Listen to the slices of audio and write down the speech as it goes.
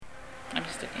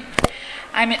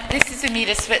This is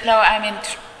Amita Switlow. I'm in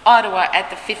Ottawa at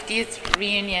the 50th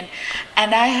reunion,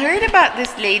 and I heard about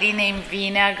this lady named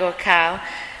Veena Gokal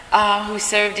who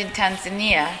served in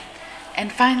Tanzania,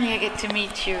 and finally I get to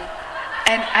meet you.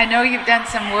 And I know you've done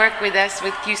some work with us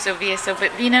with QSO VSO,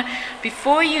 but Veena,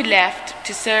 before you left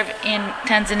to serve in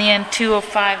Tanzania in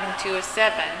 2005 and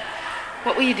 2007,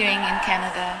 what were you doing in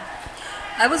Canada?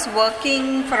 I was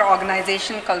working for an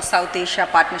organization called South Asia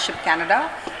Partnership Canada.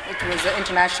 It was an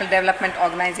international development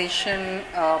organization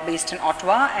based in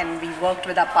Ottawa, and we worked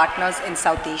with our partners in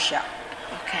South Asia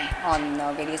on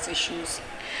various issues.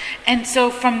 And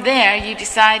so from there, you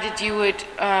decided you would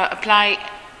apply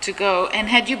to go. And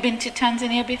had you been to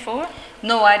Tanzania before?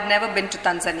 No, I'd never been to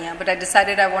Tanzania, but I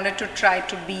decided I wanted to try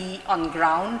to be on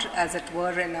ground, as it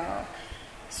were, in a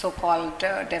so-called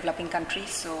developing country,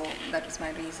 so that was my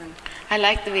reason. I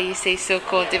like the way you say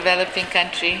so-called developing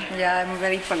country. Yeah, I'm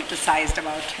very politicized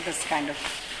about this kind of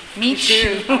Me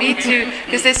too, me too,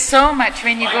 because there's so much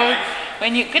when we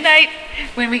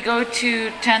go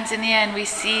to Tanzania and we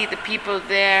see the people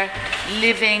there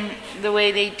living the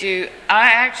way they do. I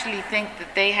actually think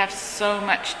that they have so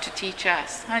much to teach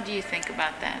us. How do you think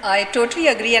about that? I totally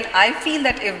agree, and I feel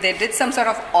that if they did some sort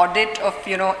of audit of,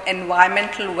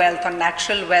 environmental wealth or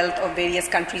natural wealth of various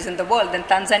countries in the world, then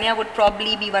Tanzania would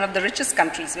probably be one of the richest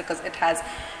countries, because it has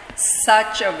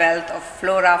such a wealth of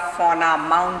flora, fauna,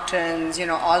 mountains,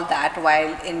 all that,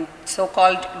 while in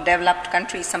so-called developed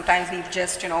countries, sometimes we've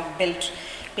just, built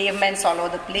pavements all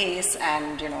over the place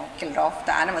and, killed off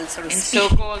the animals, so to speak. In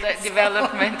so-called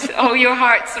development. Oh, your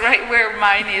heart's right where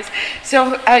mine is.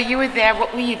 So you were there.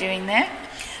 What were you doing there?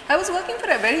 I was working for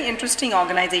a very interesting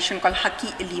organization called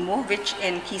Haki Elimu, which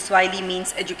in Kiswahili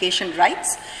means education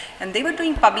rights. And they were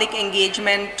doing public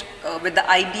engagement with the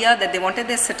idea that they wanted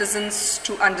their citizens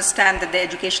to understand that the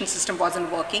education system wasn't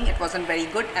working, it wasn't very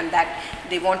good, and that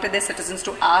they wanted their citizens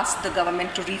to ask the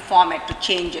government to reform it, to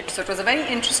change it. So it was a very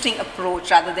interesting approach.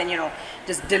 Rather than,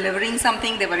 just delivering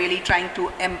something, they were really trying to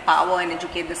empower and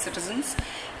educate the citizens.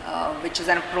 Which is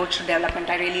an approach to development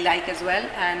I really like as well.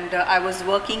 And I was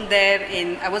working there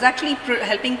I was actually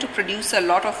helping to produce a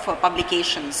lot of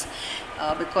publications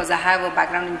because I have a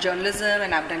background in journalism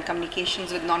and I've done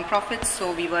communications with non-profits.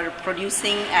 So we were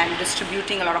producing and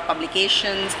distributing a lot of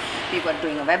publications. We were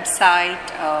doing a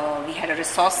website. We had a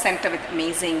resource center with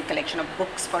amazing collection of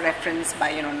books for reference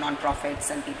by non-profits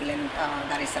and people in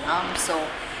Dar es Salaam. So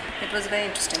it was a very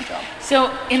interesting job. So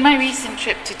in my recent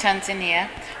trip to Tanzania,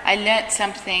 I learnt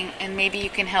something, and maybe you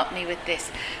can help me with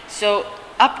this. So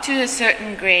up to a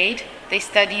certain grade, they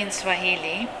study in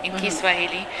Swahili, in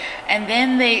Kiswahili, and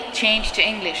then they change to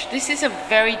English. This is a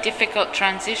very difficult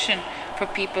transition for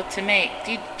people to make.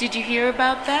 Did you hear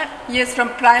about that? Yes, from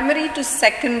primary to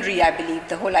secondary, I believe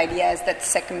the whole idea is that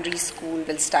secondary school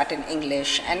will start in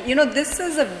English. And this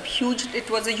is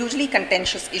it was a hugely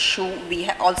contentious issue. We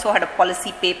also had a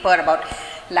policy paper about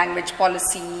language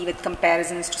policy with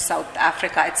comparisons to South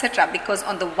Africa, etc. Because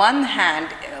on the one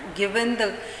hand, given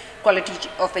the quality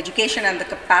of education and the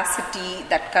capacity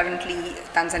that currently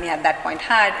Tanzania at that point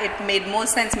had, it made more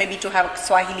sense maybe to have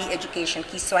Swahili education,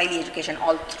 Kiswahili education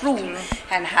all through,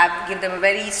 and give them a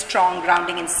very strong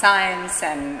grounding in science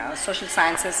and social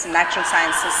sciences, natural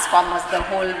sciences, commerce, the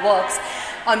whole works.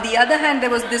 On the other hand, there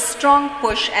was this strong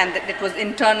push, and it was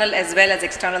internal as well as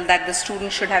external, that the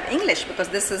students should have English, because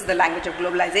this is the language of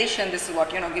globalization. This is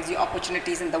what gives you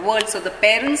opportunities in the world. So the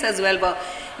parents as well were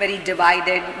very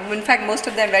divided. In fact, most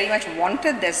of them very much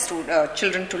wanted their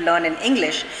children to learn in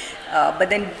English. But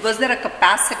then was there a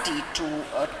capacity to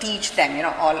teach them,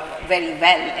 all very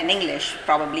well in English?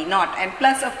 Probably not. And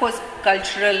plus, of course,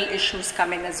 cultural issues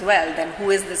come in as well. Then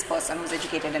who is this person who's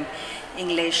educated in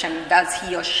English, and does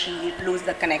he or she lose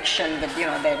the connection with,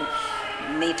 their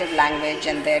native language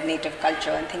and their native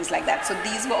culture and things like that? So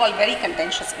these were all very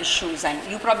contentious issues, and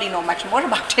you probably know much more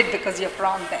about it because you're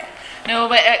from there. No,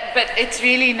 but it's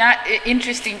really not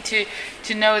interesting to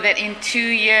know that in 2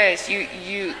 years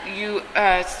you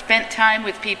spent time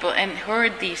with people and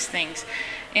heard these things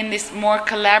in this more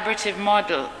collaborative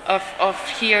model of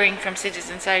hearing from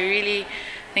citizens. I really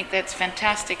think that's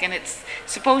fantastic, and it's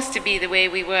supposed to be the way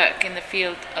we work in the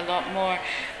field a lot more.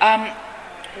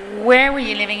 Where were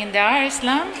you living, in Dar es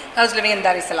Salaam? I was living in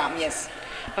Dar es Salaam, yes.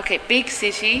 Okay, big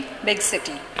city. Big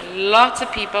city. Lots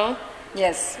of people.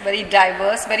 Yes, very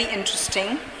diverse, very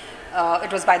interesting.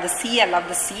 It was by the sea. I love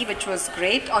the sea, which was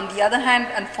great. On the other hand,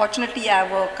 unfortunately,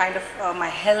 my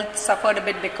health suffered a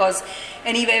bit, because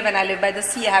anyway, when I live by the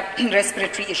sea, I have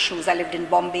respiratory issues. I lived in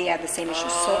Bombay, I had the same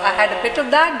issues. So I had a bit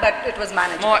of that, but it was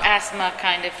manageable. More asthma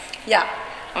kind of. Yeah.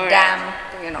 All right.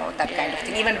 damp, that kind of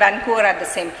thing. Even Vancouver had the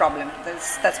same problem.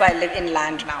 That's why I live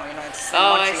inland now. It's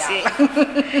Oh, Montreal.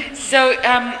 I see. So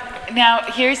now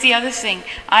here's the other thing.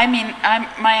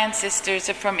 My ancestors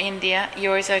are from India.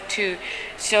 Yours are too.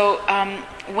 So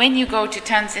when you go to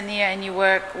Tanzania and you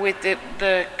work with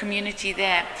the community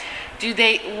there,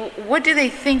 what do they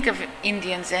think of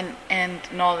Indians and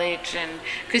knowledge? And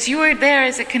because you were there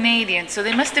as a Canadian, so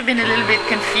they must have been a little bit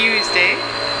confused, eh?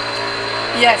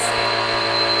 Yes.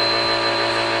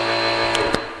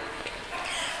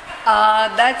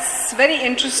 That's a very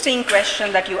interesting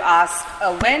question that you ask.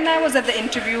 When I was at the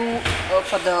interview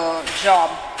for the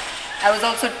job, I was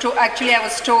also I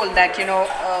was told that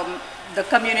the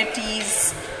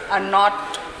communities are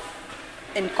not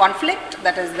in conflict.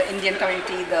 That is the Indian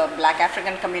community, the Black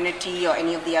African community, or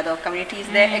any of the other communities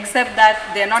there, except that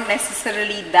they're not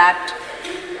necessarily that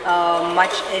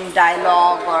much in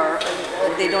dialogue, or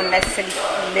they don't necessarily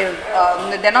live.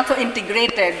 They're not so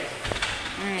integrated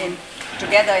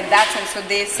together in that sense. So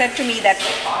they said to me that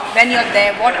when you're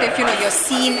there, what if you're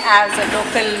seen as a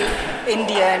local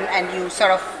Indian and you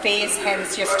sort of face,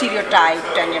 hence you're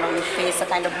stereotyped, and you face a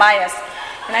kind of bias.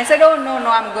 And I said, oh no,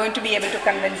 I'm going to be able to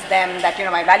convince them that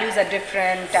my values are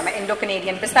different. I'm an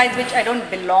Indo-Canadian. Besides which, I don't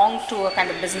belong to a kind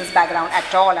of business background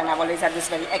at all, and I've always had this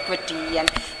very equity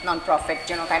and non-profit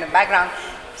kind of background.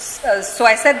 So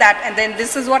I said that, and then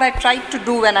this is what I tried to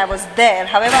do when I was there.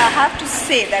 However, I have to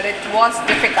say that it was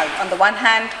difficult. On the one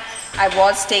hand, I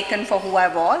was taken for who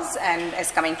I was, and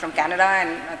as coming from Canada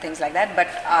and things like that, but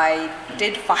I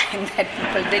did find that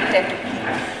people did tend to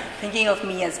keep thinking of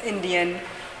me as Indian,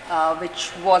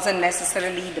 which wasn't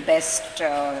necessarily the best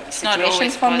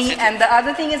situation for me. And the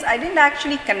other thing is, I didn't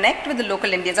actually connect with the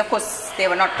local Indians. Of course, they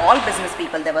were not all business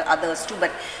people, there were others too,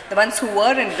 but the ones who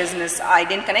were in business, I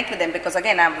didn't connect with them because,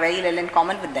 again, I have very little in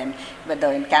common with them,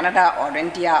 whether in Canada or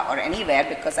India or anywhere,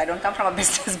 because I don't come from a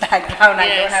business background.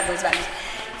 Yes. I don't have those values.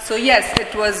 So yes,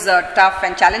 it was tough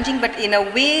and challenging, but in a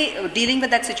way, dealing with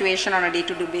that situation on a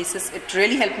day-to-day basis, it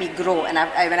really helped me grow. And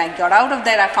when I got out of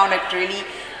there, I found it really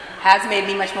has made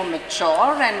me much more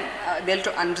mature and be able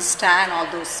to understand all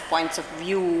those points of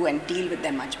view and deal with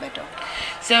them much better.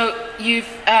 So you've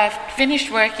finished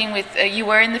working with, you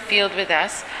were in the field with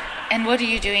us, and what are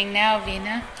you doing now,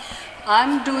 Veena?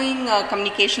 I'm doing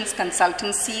communications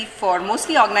consultancy for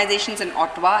mostly organizations in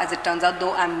Ottawa. As it turns out,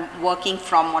 though, I'm working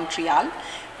from Montreal.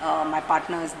 My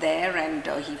partner is there, and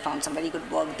he found some very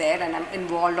good work there, and I'm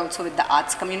involved also with the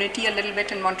arts community a little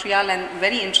bit in Montreal. And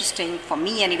very interesting for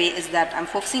me anyway is that I'm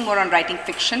focusing more on writing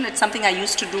fiction. It's something I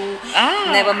used to do,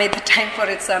 never made the time for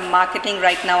it, so I'm marketing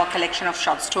right now a collection of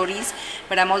short stories,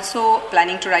 but I'm also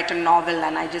planning to write a novel,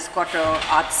 and I just got a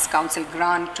Arts Council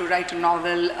grant to write a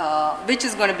novel which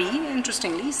is going to be,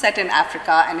 interestingly, set in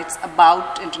Africa, and it's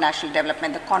about international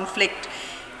development, the conflict,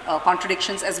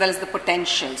 contradictions as well as the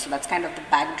potential. So that's kind of the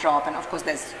backdrop, and of course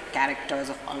there's characters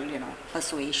of all,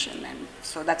 persuasion, and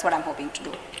so that's what I'm hoping to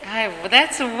do. Well,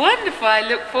 that's wonderful. I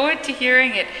look forward to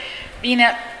hearing it.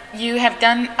 Veena, you have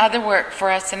done other work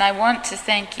for us, and I want to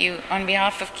thank you on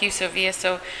behalf of QSO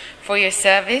VSO for your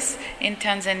service in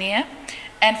Tanzania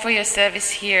and for your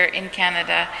service here in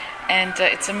Canada. And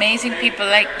it's amazing people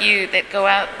like you that go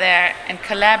out there and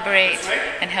collaborate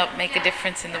and help make a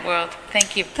difference in the world.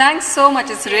 Thank you. Thanks so much.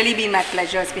 It's really been my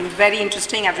pleasure. It's been very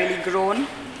interesting. I've really grown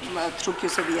through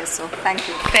QSO VSO. Thank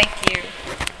you. Thank you.